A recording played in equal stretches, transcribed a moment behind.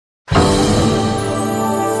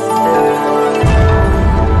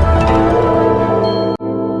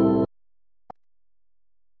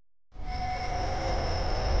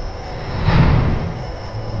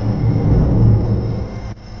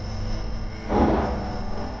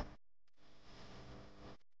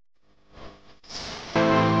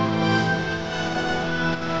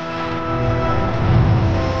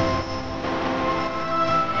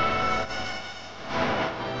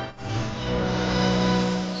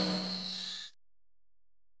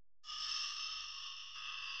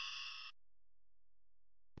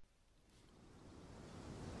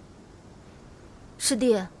师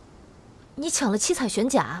弟，你抢了七彩玄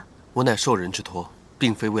甲，我乃受人之托，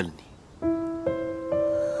并非为了你。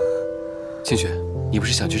清雪，你不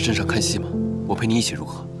是想去镇上看戏吗？我陪你一起如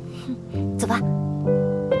何？走吧。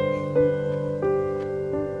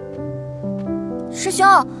师兄，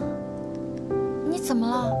你怎么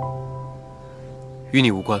了？与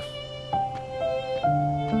你无关。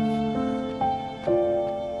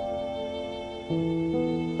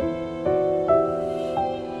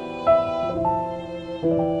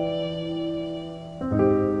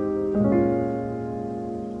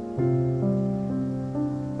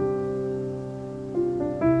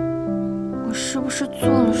 我是不是做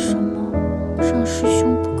了什么，让师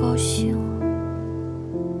兄不高兴？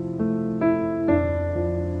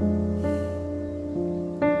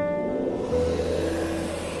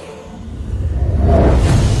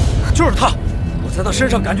就是他！我在他身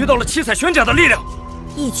上感觉到了七彩玄甲的力量。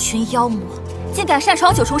一群妖魔，竟敢擅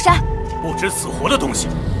闯九重山！不知死活的东西，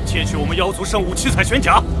窃取我们妖族圣物七彩玄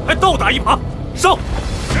甲，还倒打一耙！上！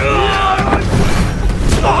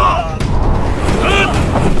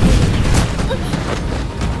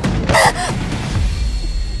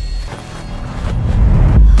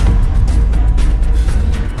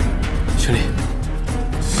玄礼，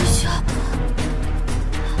师兄，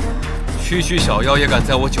区区小妖也敢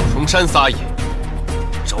在我九重山撒野，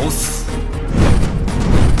找死！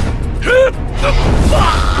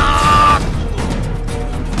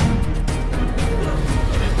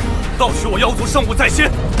盗取我妖族圣物在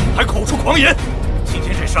先，还口出狂言，今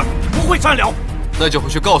天这事儿不会善了。那就回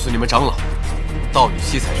去告诉你们长老，盗你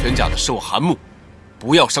七彩玄甲的是我韩木，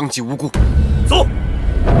不要伤及无辜。走。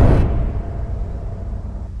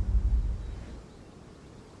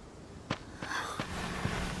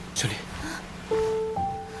玄礼，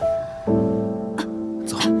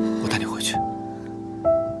走，我带你回去。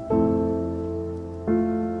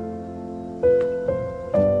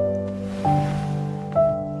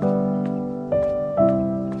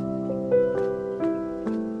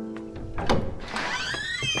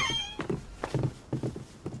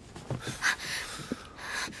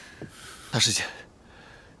 大师姐，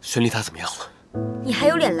玄礼他怎么样了？你还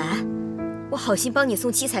有脸来？我好心帮你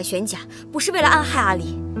送七彩玄甲，不是为了暗害阿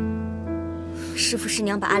离。师父师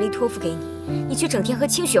娘把阿离托付给你，你却整天和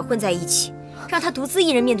清雪混在一起，让他独自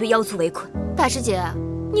一人面对妖族围困。大师姐，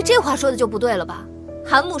你这话说的就不对了吧？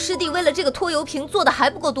韩木师弟为了这个拖油瓶做的还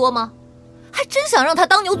不够多吗？还真想让他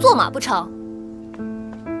当牛做马不成？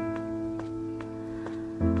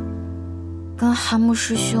跟韩木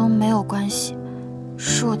师兄没有关系。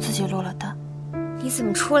 是我自己落了单。你怎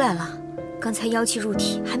么出来了？刚才妖气入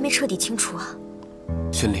体，还没彻底清除啊！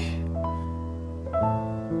玄礼，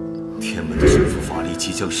天门的神符法力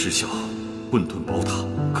即将失效，混沌宝塔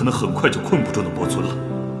可能很快就困不住那魔尊了。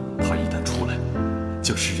他一旦出来，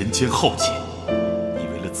将是人间浩劫。你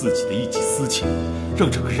为了自己的一己私情，让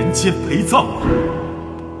整个人间陪葬吗？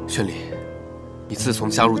玄礼，你自从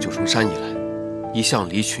加入九重山以来，一向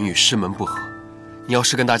离群与师门不和。你要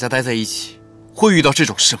是跟大家待在一起， 会遇到这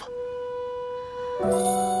种事吗？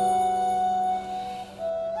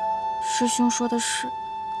师兄说的是，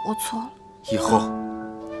我错了。以后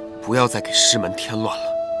不要再给师门添乱了。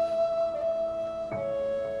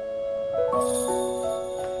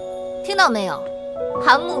听到没有？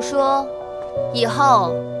韩木说，以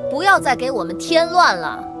后不要再给我们添乱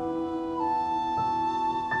了。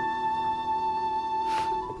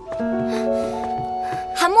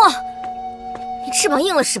韩木，你翅膀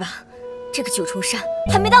硬了是吧？ 这个九重山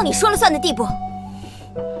还没到你说了算的地步。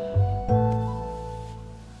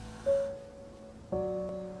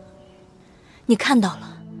你看到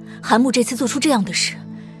了，韩木这次做出这样的事，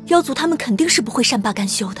妖族他们肯定是不会善罢甘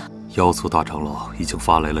休的。妖族大长老已经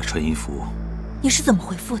发来了传音符，你是怎么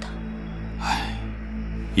回复的？唉，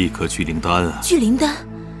一颗聚灵丹啊！聚灵丹，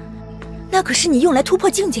那可是你用来突破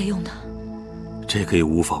境界用的。这个也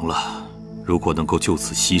无妨了，如果能够就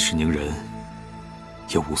此息事宁人，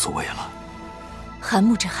也无所谓了。 韩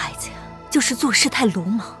木这孩子呀，就是做事太鲁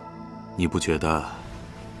莽。你不觉得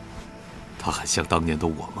他很像当年的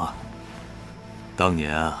我吗？当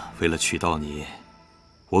年啊，为了娶到你，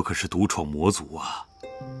我可是独闯魔族啊。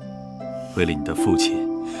为了你的父亲，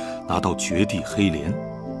拿到绝地黑莲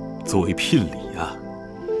作为聘礼啊。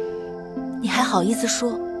你还好意思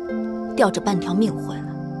说？吊着半条命回来，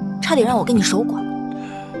差点让我跟你守寡。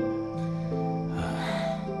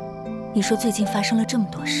你说最近发生了这么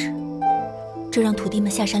多事。 这让徒弟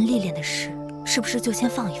们下山历练的事，是不是就先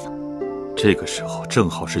放一放？这个时候正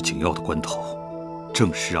好是紧要的关头，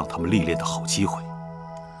正是让他们历练的好机会。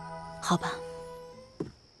好吧。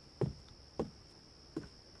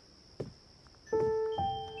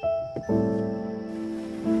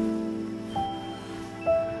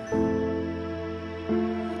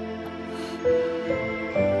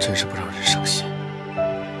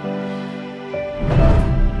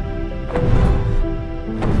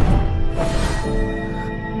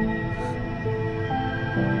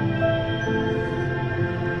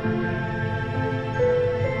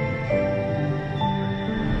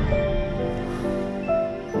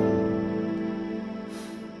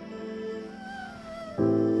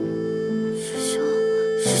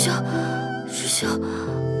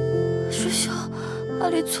阿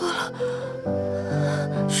离错了，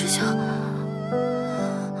师兄，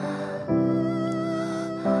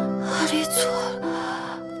阿离错了。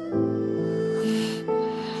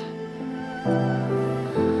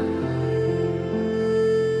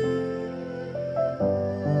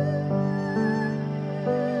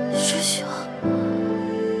师兄。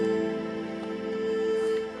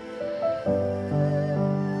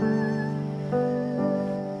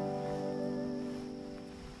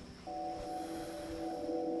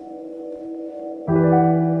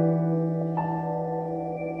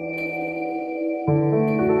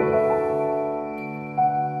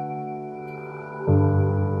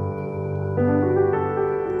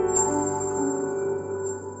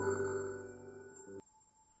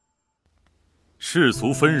 世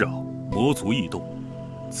俗纷扰，魔族异动，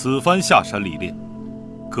此番下山历练，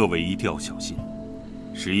各位一定要小心。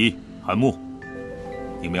十一、韩木，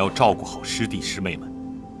你们要照顾好师弟师妹们。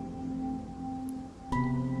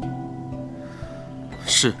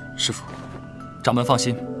是，师父。掌门放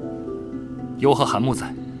心，有我和韩木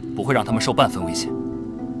在，不会让他们受半分危险。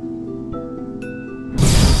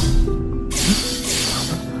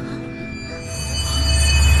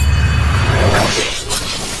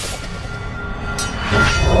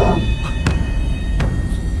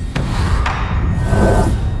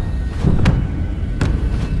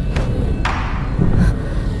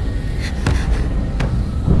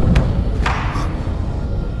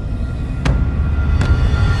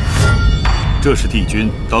 这是帝君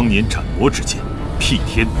当年斩魔之剑，辟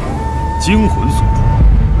天，精魂所铸，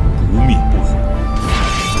不灭不毁。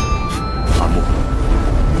韩木，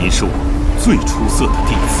你是我最出色的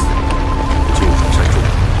弟子，九重山中，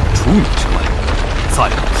除你之外，再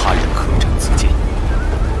无他人可斩此剑。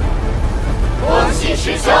恭喜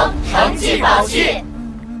师兄成绩宝器。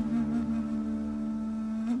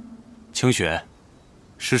清雪，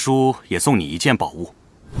师叔也送你一件宝物。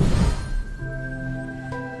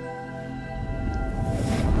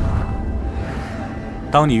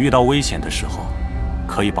 当你遇到危险的时候，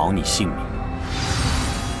可以保你性命。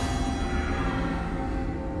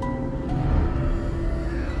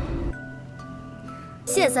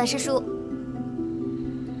谢三师叔。